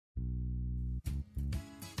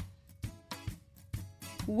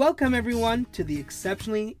Welcome, everyone, to the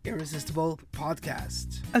Exceptionally Irresistible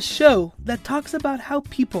podcast, a show that talks about how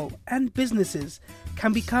people and businesses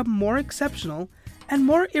can become more exceptional and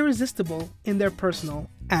more irresistible in their personal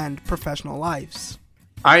and professional lives.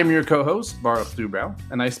 I am your co-host, Baruch Dubrow,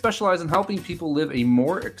 and I specialize in helping people live a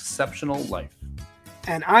more exceptional life.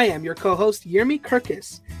 And I am your co-host, Yirmi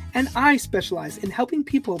Kirkis, and I specialize in helping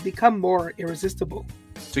people become more irresistible.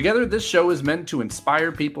 Together, this show is meant to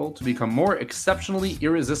inspire people to become more exceptionally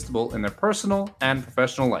irresistible in their personal and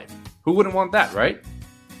professional life. Who wouldn't want that, right?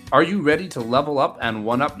 Are you ready to level up and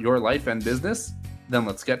one-up your life and business? Then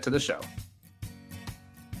let's get to the show.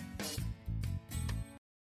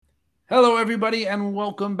 Hello, everybody, and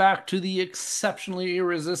welcome back to the Exceptionally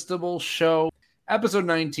Irresistible show. Episode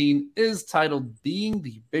 19 is titled Being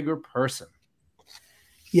the Bigger Person.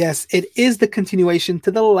 Yes, it is the continuation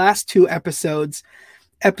to the last two episodes.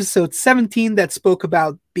 Episode 17 that spoke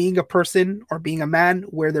about being a person or being a man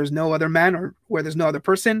where there's no other man or where there's no other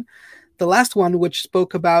person. The last one, which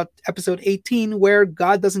spoke about episode 18, where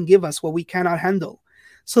God doesn't give us what we cannot handle.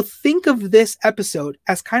 So think of this episode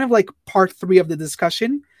as kind of like part 3 of the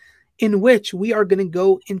discussion, in which we are going to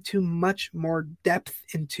go into much more depth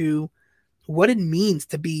into what it means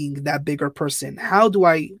to being that bigger person. How do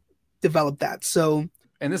I develop that? So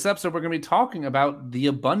in this episode, we're going to be talking about the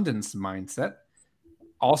abundance mindset.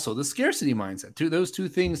 Also, the scarcity mindset. Those two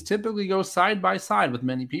things typically go side by side with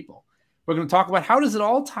many people. We're going to talk about how does it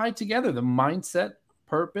all tie together, the mindset,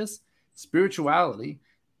 purpose, spirituality.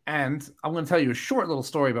 And I'm going to tell you a short little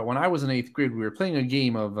story about when I was in 8th grade. We were playing a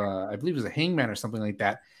game of, I believe it was a hangman or something like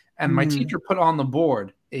that. And my teacher put on the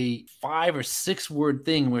board a 5 or 6 word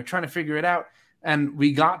thing. We were trying to figure it out. And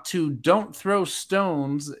we got to don't throw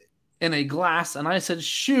stones in a glass. And I said,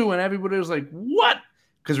 shoo. And everybody was like, what?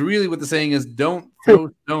 Because really what the saying is, don't throw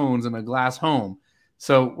stones in a glass home.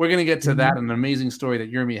 So we're going to get to that, an amazing story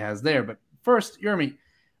that Yirmi has there. But first, Yirmi,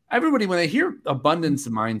 everybody, when they hear abundance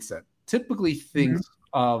mindset, typically thinks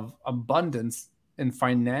of abundance in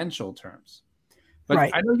financial terms. But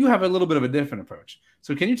right. I know you have a little bit of a different approach.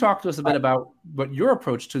 So can you talk to us a bit about what your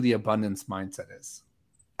approach to the abundance mindset is?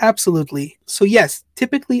 Absolutely. So yes,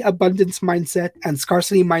 typically abundance mindset and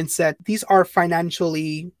scarcity mindset, these are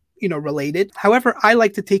financially related. However, I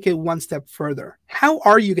like to take it one step further. How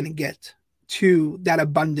are you going to get to that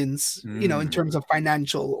abundance, in terms of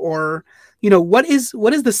financial, or, what is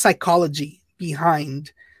the psychology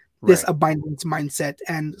behind this abundance mindset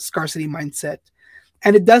and scarcity mindset?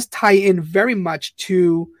 And it does tie in very much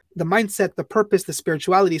to the mindset, the purpose, the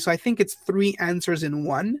spirituality. So I think it's 3 answers in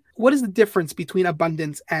one. What is the difference between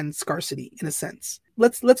abundance and scarcity in a sense?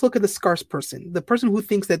 Let's look at the scarce person, the person who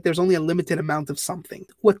thinks that there's only a limited amount of something.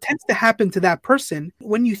 What tends to happen to that person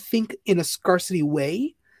when you think in a scarcity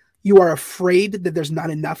way, you are afraid that there's not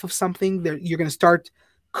enough of something. You're going to start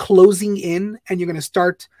closing in, and you're going to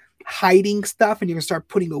start hiding stuff, and you're going to start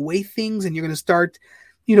putting away things, and you're going to start,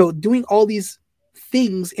 doing all these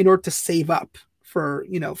things in order to save up for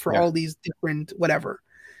all these different whatever.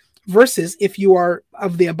 Versus if you are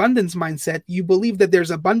of the abundance mindset, you believe that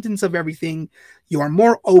there's abundance of everything. You are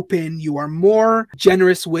more open. You are more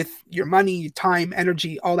generous with your money, time,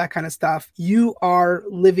 energy, all that kind of stuff. You are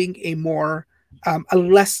living a more, a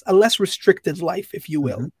less restricted life, if you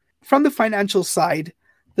will. From the financial side,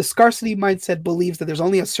 the scarcity mindset believes that there's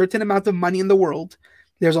only a certain amount of money in the world.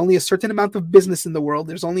 There's only a certain amount of business in the world.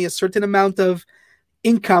 There's only a certain amount of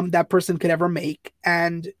income that person could ever make,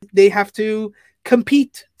 and they have to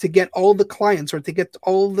compete to get all the clients or to get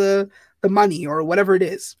all the money or whatever it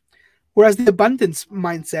is. Whereas the abundance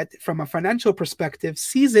mindset from a financial perspective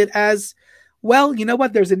sees it as, well, you know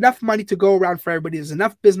what, there's enough money to go around for everybody, there's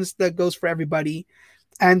enough business that goes for everybody,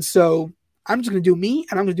 and so I'm just going to do me,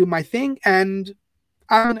 and I'm going to do my thing, and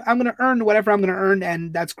I'm going to earn whatever I'm going to earn,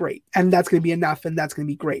 and that's great, and that's going to be enough, and that's going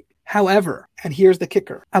to be great. However, and here's the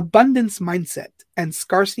kicker, abundance mindset and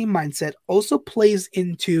scarcity mindset also plays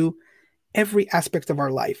into every aspect of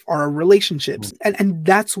our life, our relationships. And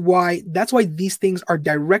that's why these things are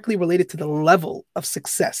directly related to the level of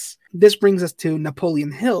success. This brings us to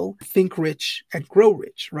Napoleon Hill, Think Rich and Grow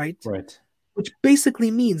Rich, right? Right. Which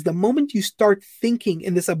basically means the moment you start thinking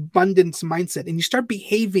in this abundance mindset and you start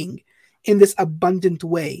behaving in this abundant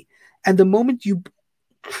way, and the moment you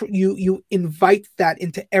invite that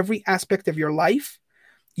into every aspect of your life,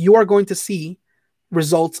 you are going to see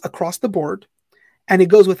results across the board. And it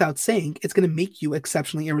goes without saying, it's going to make you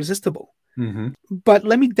exceptionally irresistible. But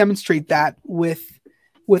let me demonstrate that with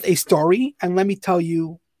a story, and let me tell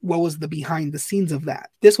you what was the behind the scenes of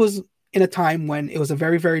that. This was in a time when it was a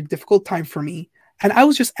very, very difficult time for me, and I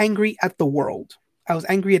was just angry at the world. I was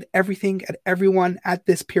angry at everything, at everyone at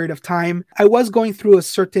this period of time. I was going through a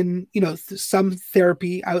certain, some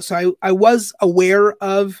therapy. I was aware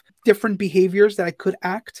of different behaviors that I could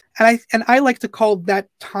act. And I like to call that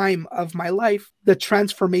time of my life the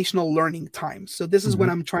transformational learning time. So this is when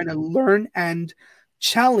I'm trying to learn and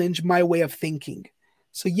challenge my way of thinking.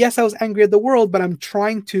 So yes, I was angry at the world, but I'm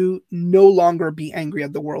trying to no longer be angry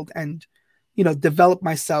at the world and, develop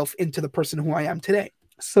myself into the person who I am today.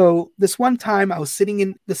 So this one time I was sitting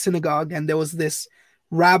in the synagogue and there was this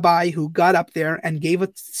rabbi who got up there and gave a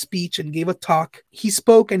speech and gave a talk. He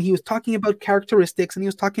spoke and he was talking about characteristics and he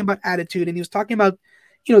was talking about attitude and he was talking about,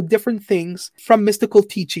 different things from mystical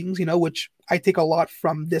teachings, which I take a lot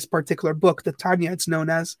from this particular book, the Tanya it's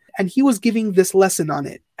known as. And he was giving this lesson on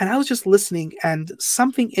it. And I was just listening and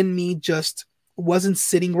something in me just wasn't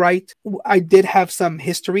sitting right. I did have some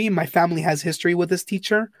history. My family has history with this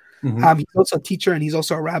teacher. He's also a teacher and he's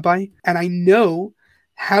also a rabbi. And I know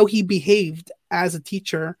how he behaved as a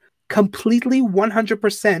teacher completely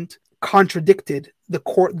 100% contradicted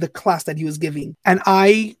the class that he was giving. And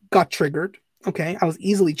I got triggered. Okay. I was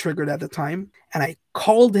easily triggered at the time. And I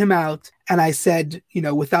called him out and I said,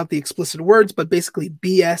 without the explicit words, but basically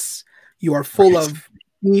BS, you are full of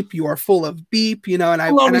beep, you are full of beep, and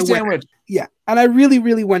I went, yeah. And I really,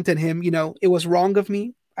 really went at him. It was wrong of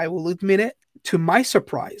me. I will admit it. To my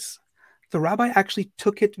surprise, the rabbi actually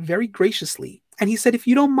took it very graciously. And he said, if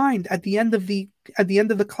you don't mind, at the end of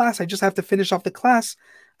the class, I just have to finish off the class.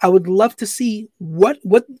 I would love to see what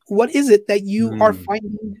is it that you are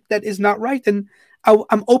finding that is not right. And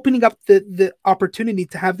I'm opening up the opportunity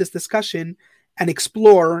to have this discussion and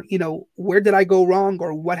explore, where did I go wrong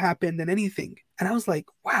or what happened and anything. And I was like,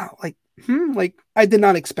 wow, I did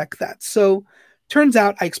not expect that. So turns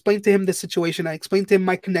out I explained to him the situation. I explained to him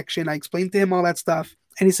my connection. I explained to him all that stuff.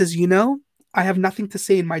 And he says, I have nothing to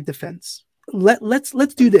say in my defense.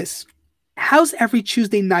 Let's do this. How's every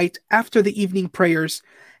Tuesday night after the evening prayers?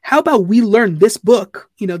 How about we learn this book,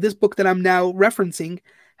 this book that I'm now referencing?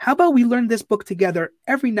 How about we learn this book together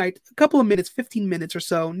every night, a couple of minutes, 15 minutes or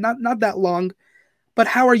so, not that long, but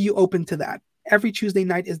how are you open to that? Every Tuesday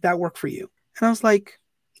night, is that work for you? And I was like,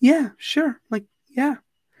 yeah, sure. Yeah.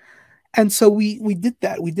 And so we did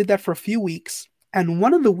that. We did that for a few weeks. And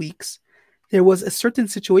one of the weeks, there was a certain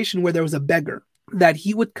situation where there was a beggar that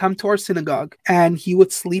he would come to our synagogue and he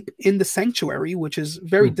would sleep in the sanctuary, which is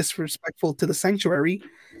very disrespectful to the sanctuary.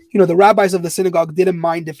 The rabbis of the synagogue didn't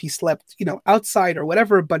mind if he slept, outside or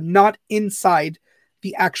whatever, but not inside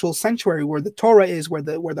the actual sanctuary where the Torah is, where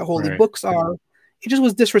the holy books are. It just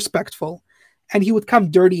was disrespectful. And he would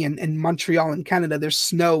come dirty in Montreal in Canada. There's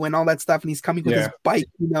snow and all that stuff. And he's coming with his bike,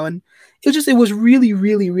 and it was really,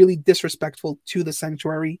 really, really disrespectful to the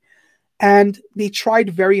sanctuary. And they tried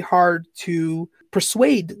very hard to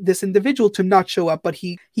persuade this individual to not show up, but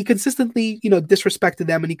he consistently, disrespected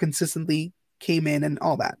them and he consistently came in and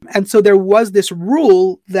all that. And so there was this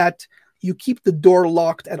rule that you keep the door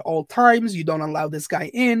locked at all times. You don't allow this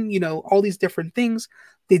guy in, all these different things.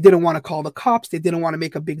 They didn't want to call the cops. They didn't want to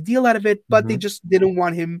make a big deal out of it, but they just didn't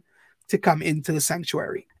want him to come into the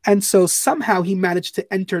sanctuary. And so somehow he managed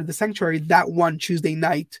to enter the sanctuary that one Tuesday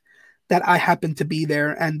night that I happened to be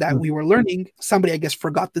there and that we were learning. Somebody, I guess,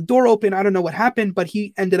 forgot the door open. I don't know what happened, but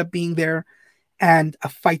he ended up being there and a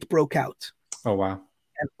fight broke out. Oh, wow.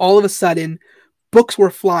 And all of a sudden, books were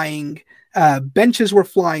flying, benches were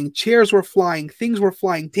flying, chairs were flying, things were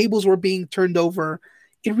flying, tables were being turned over.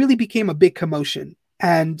 It really became a big commotion.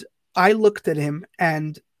 And I looked at him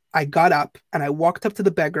and I got up and I walked up to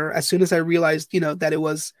the beggar as soon as I realized, that it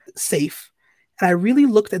was safe. And I really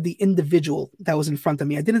looked at the individual that was in front of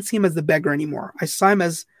me. I didn't see him as the beggar anymore. I saw him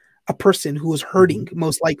as a person who was hurting,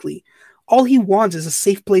 most likely. All he wants is a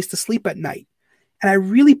safe place to sleep at night. And I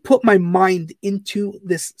really put my mind into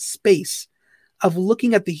this space of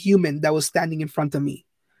looking at the human that was standing in front of me.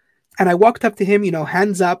 And I walked up to him,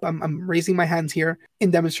 hands up. I'm raising my hands here in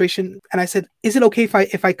demonstration. And I said, is it okay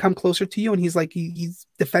if I come closer to you? And he's like, he's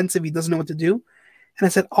defensive. He doesn't know what to do. And I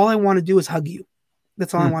said, all I want to do is hug you.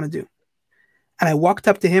 That's all I want to do. And I walked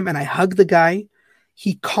up to him and I hugged the guy.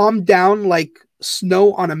 He calmed down like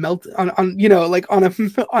snow on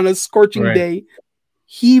a scorching day.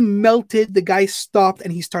 He melted. The guy stopped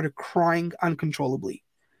and he started crying uncontrollably.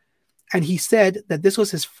 And he said that this was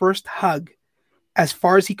his first hug as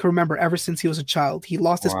far as he could remember ever since he was a child. He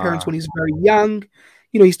lost his parents when he was very young.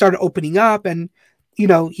 He started opening up and,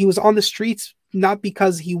 he was on the streets, not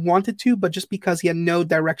because he wanted to, but just because he had no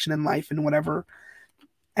direction in life and whatever.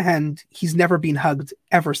 And he's never been hugged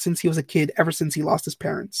ever since he was a kid, ever since he lost his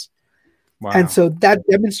parents. Wow. And so that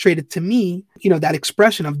demonstrated to me, that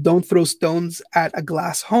expression of don't throw stones at a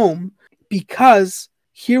glass home because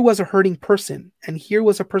here was a hurting person, and here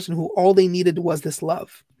was a person who all they needed was this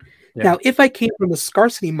love. Yeah. Now, if I came from a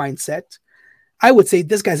scarcity mindset, I would say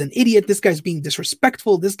this guy's an idiot, this guy's being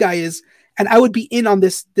disrespectful, this guy is, and I would be in on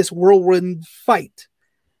this whirlwind fight.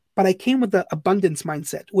 But I came with the abundance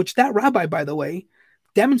mindset, which that rabbi, by the way,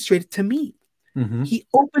 demonstrated to me. Mm-hmm. He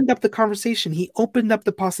opened up the conversation, he opened up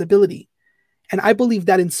the possibility. And I believe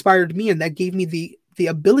that inspired me, and that gave me the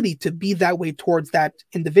ability to be that way towards that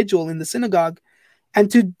individual in the synagogue. And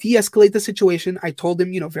to de-escalate the situation, I told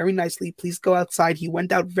him, very nicely, please go outside. He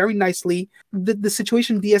went out very nicely. The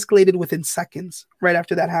situation de-escalated within seconds right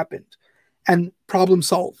after that happened. And problem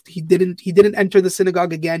solved. He didn't enter the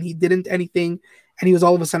synagogue again. He didn't anything. And he was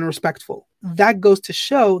all of a sudden respectful. That goes to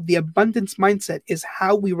show the abundance mindset is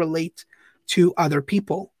how we relate to other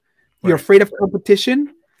people. You're afraid of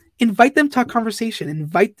competition? Invite them to a conversation.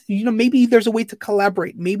 Maybe there's a way to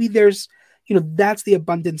collaborate. Maybe there's, that's the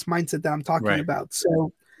abundance mindset that I'm talking about.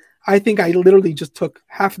 So I think I literally just took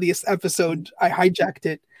half of this episode. I hijacked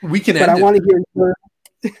it. We can but end I want to hear your...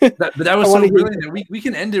 but that was so brilliant that we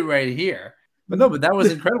can end it right here. But that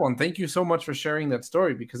was incredible. And thank you so much for sharing that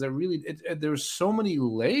story, because there's so many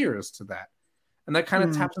layers to that. And that kind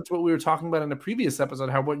of taps into what we were talking about in the previous episode,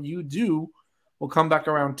 how what you do will come back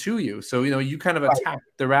around to you. So, you kind of attacked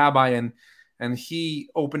the rabbi and he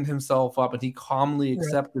opened himself up and he calmly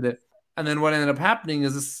accepted it. And then what ended up happening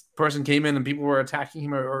is this person came in and people were attacking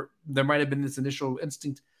him, or there might have been this initial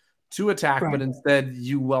instinct to attack, but instead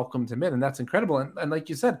you welcomed him in. And that's incredible. And like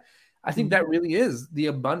you said, I think that really is the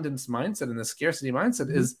abundance mindset and the scarcity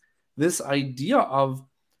mindset is this idea of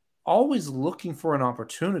always looking for an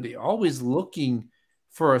opportunity, always looking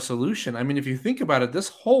for a solution. I mean, if you think about it, this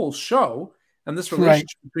whole show and this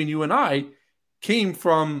relationship between you and I came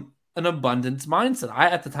from an abundance mindset.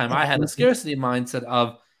 At the time, I had a scarcity mindset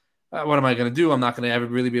of, what am I going to do? I'm not going to ever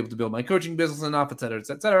really be able to build my coaching business enough, et cetera, et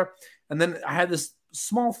cetera, et cetera. And then I had this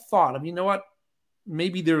small thought of,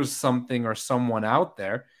 maybe there's something or someone out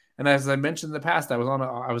there. And as I mentioned in the past, I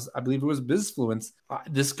believe it was BizFluence.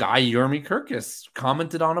 This guy, Yermi Kirkus,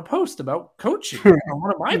 commented on a post about coaching, on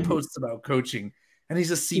one of my posts about coaching. And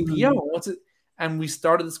he's a CPO. What's it? And we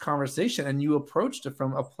started this conversation, and you approached it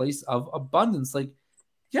from a place of abundance. Like,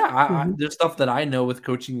 there's stuff that I know with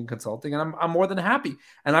coaching and consulting, and I'm more than happy.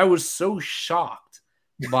 And I was so shocked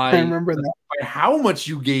by, by how much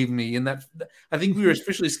you gave me. And that, I think we were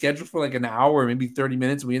officially scheduled for like an hour, maybe 30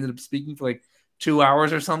 minutes. And we ended up speaking for like 2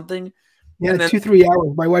 hours or something. Yeah, 2-3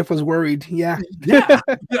 hours. My wife was worried. Yeah.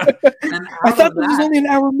 And I thought this was only an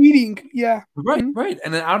hour meeting. Yeah. Right.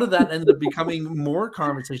 And then out of that ended up becoming more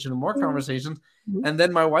conversation and more conversations. And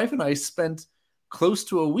then my wife and I spent close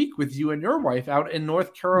to a week with you and your wife out in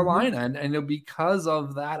North Carolina. And because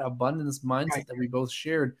of that abundance mindset that we both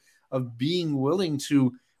shared of being willing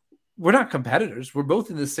to, we're not competitors. We're both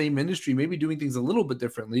in the same industry, maybe doing things a little bit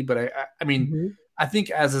differently. But I mean, I think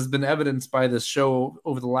as has been evidenced by this show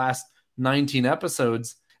over the last 19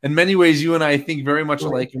 episodes, in many ways, you and I think very much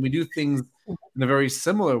alike, and we do things in a very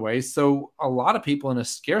similar way. So a lot of people in a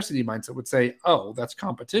scarcity mindset would say, oh, that's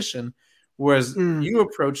competition. Whereas you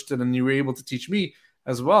approached it and you were able to teach me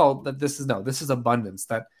as well that this is abundance,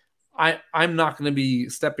 that I'm not going to be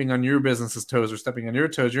stepping on your business's toes or stepping on your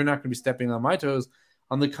toes. You're not going to be stepping on my toes.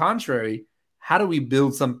 On the contrary, how do we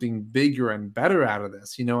build something bigger and better out of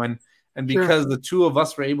this? And because the two of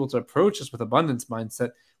us were able to approach this with abundance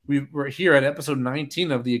mindset, we were here at episode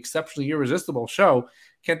 19 of the Exceptionally Irresistible show.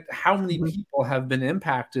 How many people have been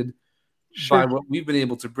impacted by what we've been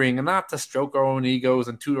able to bring, and not to stroke our own egos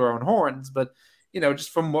and toot our own horns, but, just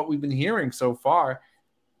from what we've been hearing so far.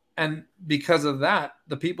 And because of that,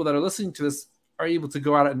 the people that are listening to this are able to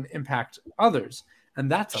go out and impact others. And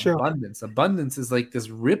that's abundance. Abundance is like this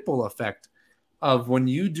ripple effect of when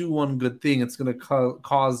you do one good thing, it's going to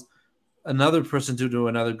cause another person to do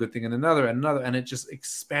another good thing and another, and it just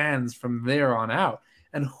expands from there on out.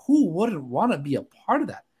 And who wouldn't want to be a part of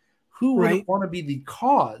that? Who wouldn't want to be the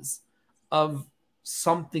cause of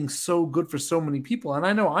something so good for so many people? And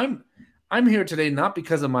I know I'm here today not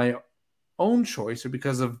because of my own choice or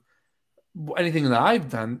because of anything that I've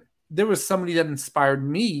done. There was somebody that inspired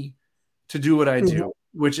me to do what I do,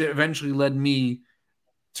 which eventually led me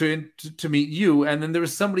to meet you. And then there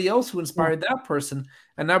was somebody else who inspired that person.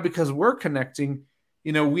 And now because we're connecting,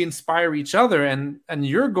 we inspire each other, and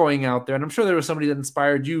you're going out there, and I'm sure there was somebody that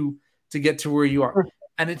inspired you to get to where you are.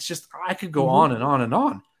 And it's just, I could go on and on and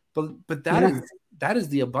on, but that is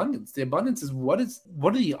the abundance. The abundance is what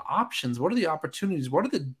are the options? What are the opportunities? What are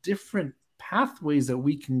the different pathways that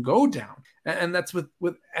we can go down? And that's with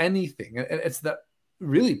anything. It's that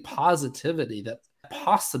really positivity, that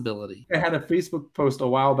possibility. I had a Facebook post a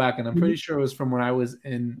while back, and I'm pretty sure it was from when I was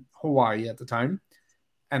in Hawaii at the time.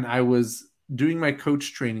 And I was doing my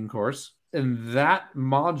coach training course. In that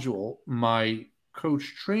module, my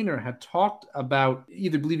coach trainer had talked about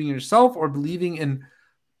either believing in yourself or believing in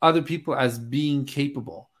other people as being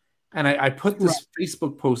capable. And I put this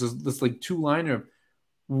Facebook post as this like 2-liner.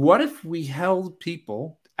 What if we held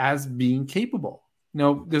people as being capable?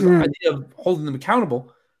 There's an idea of holding them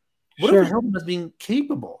accountable. What if we held them as being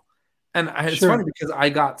capable? And it's funny because I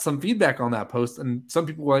got some feedback on that post, and some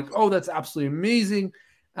people were like, oh, that's absolutely amazing.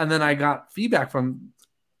 And then I got feedback from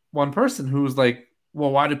one person who was like,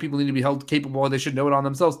 well, why do people need to be held capable? They should know it on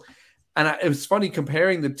themselves. And it was funny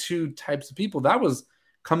comparing the two types of people. That was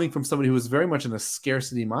coming from somebody who was very much in a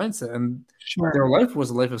scarcity mindset, and their life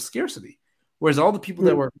was a life of scarcity. Whereas all the people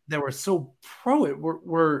that were so pro it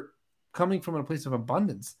were coming from a place of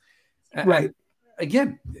abundance. And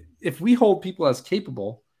again, if we hold people as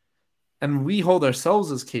capable and we hold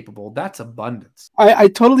ourselves as capable, that's abundance. I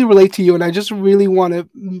totally relate to you, and I just really want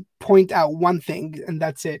to point out one thing, and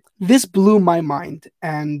that's it. This blew my mind,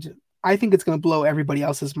 and I think it's going to blow everybody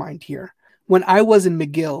else's mind here. When I was in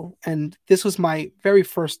McGill, and this was my very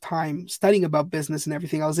first time studying about business and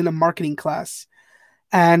everything, I was in a marketing class.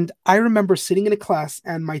 And I remember sitting in a class,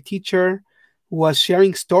 and my teacher was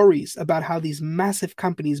sharing stories about how these massive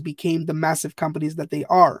companies became the massive companies that they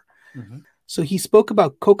are. Mm-hmm. So he spoke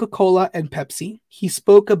about Coca-Cola and Pepsi. He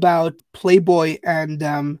spoke about Playboy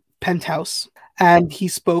and Penthouse. And he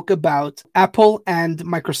spoke about Apple and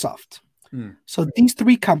Microsoft. So these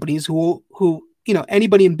three companies who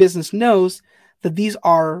anybody in business knows that these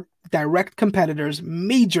are direct competitors,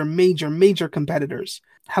 major competitors.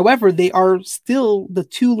 However, they are still the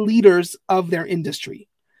two leaders of their industry.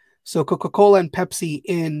 So Coca-Cola and Pepsi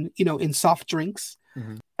in soft drinks,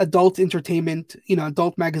 adult entertainment,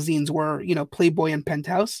 adult magazines were, Playboy and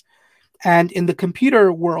Penthouse. And in the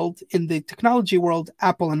computer world, in the technology world,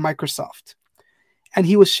 Apple and Microsoft. And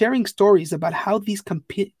he was sharing stories about how these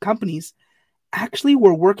companies actually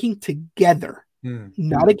were working together,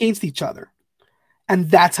 not against each other. And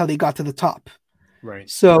that's how they got to the top. Right.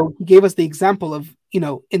 So he gave us the example of, in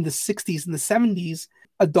the 60s and the 70s,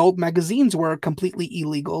 adult magazines were completely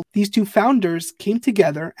illegal. These two founders came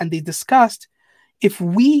together and they discussed, if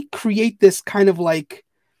we create this kind of like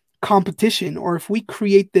competition, or if we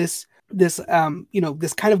create this kind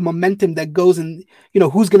of momentum that goes in,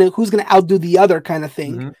 who's gonna outdo the other kind of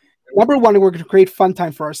thing. Mm-hmm. Number one, we're going to create fun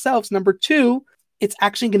time for ourselves. Number two, it's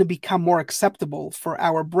actually going to become more acceptable for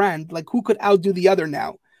our brand. Like, who could outdo the other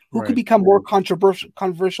now? Who could become more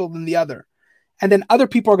controversial than the other? And then other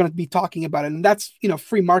people are going to be talking about it. And that's,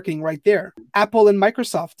 free marketing right there. Apple and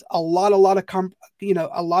Microsoft, a lot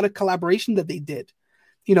of collaboration that they did,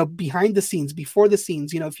 behind the scenes, before the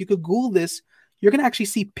scenes. If you could Google this, you're going to actually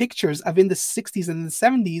see pictures of in the 60s and the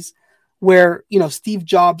 70s where, Steve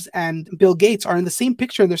Jobs and Bill Gates are in the same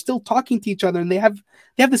picture and they're still talking to each other, and they have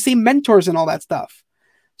the same mentors and all that stuff.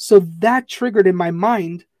 So that triggered in my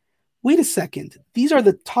mind, wait a second, these are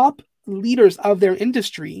the top leaders of their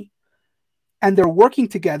industry and they're working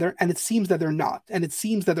together, and it seems that they're not, and it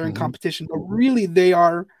seems that they're in competition, but really they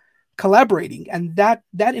are collaborating. And that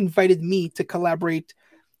invited me to collaborate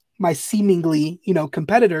my seemingly,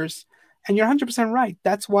 competitors. And you're 100% right.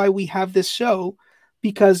 That's why we have this show,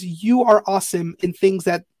 because you are awesome in things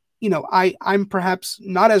that, I'm perhaps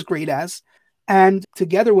not as great as. And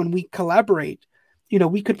together, when we collaborate,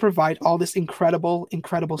 we could provide all this incredible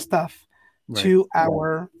stuff to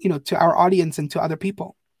our audience and to other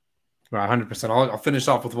people. Right, 100%. I'll finish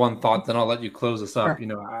off with one thought, then I'll let you close this up.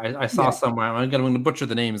 Sure. I saw somewhere, I'm going to butcher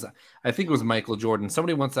the names. I think it was Michael Jordan.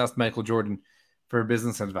 Somebody once asked Michael Jordan for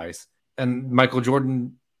business advice. And Michael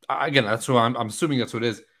Jordan, again, that's who I'm assuming that's what it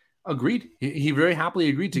is, agreed. He very happily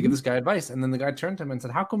agreed to give this guy advice. And then the guy turned to him and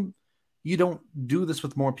said, how come you don't do this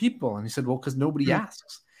with more people? And he said, well, because nobody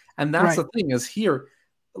asks. And that's the thing is here,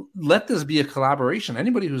 let this be a collaboration.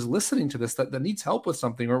 Anybody who's listening to this that needs help with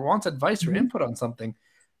something or wants advice or input on something,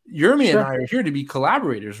 Yermi and I are here to be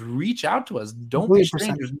collaborators. Reach out to us. Don't be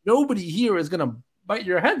strangers. Nobody here is going to bite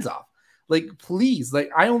your heads off. Like, please,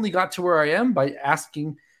 I only got to where I am by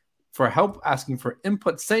asking for help, asking for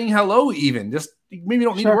input, saying hello even. Just maybe you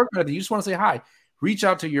don't need to work on it. You just want to say hi. Reach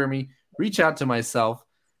out to Yermi. Reach out to myself.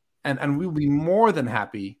 And we'll be more than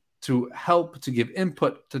happy to help, to give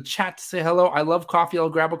input, to chat, to say hello. I love coffee. I'll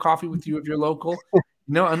grab a coffee with you if you're local.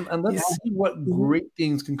 And let's see what great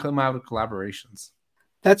things can come out of collaborations.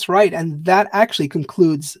 That's right. And that actually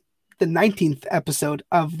concludes the 19th episode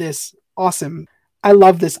of this awesome. I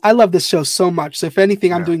love this show so much. So if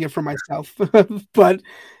anything, I'm doing it for myself. But,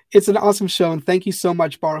 It's an awesome show, and thank you so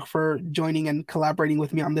much, Baruch, for joining and collaborating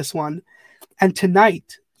with me on this one. And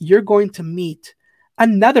tonight, you're going to meet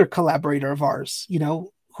another collaborator of ours,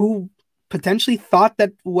 who potentially thought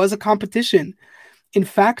that was a competition. In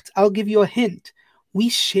fact, I'll give you a hint. We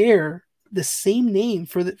share the same name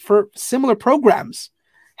for similar programs.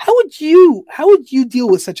 How would you deal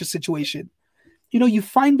with such a situation? You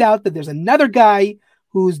find out that there's another guy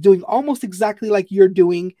who's doing almost exactly like you're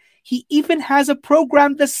doing. He even has a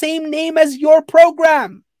program the same name as your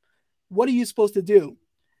program. What are you supposed to do?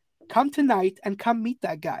 Come tonight and come meet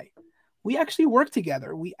that guy. We actually work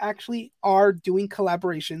together. We actually are doing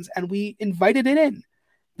collaborations, and we invited it in.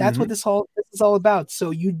 That's what this is all about.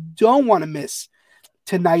 So you don't want to miss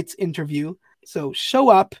tonight's interview. So show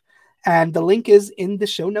up, and the link is in the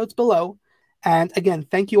show notes below. And again,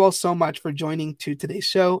 thank you all so much for joining to today's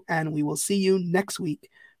show, and we will see you next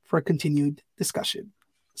week for a continued discussion.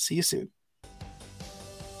 See you soon.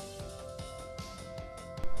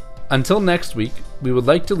 Until next week, we would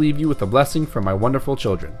like to leave you with a blessing from my wonderful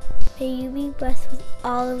children. May you be blessed with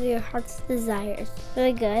all of your heart's desires for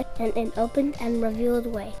the good and an open and revealed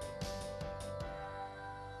way.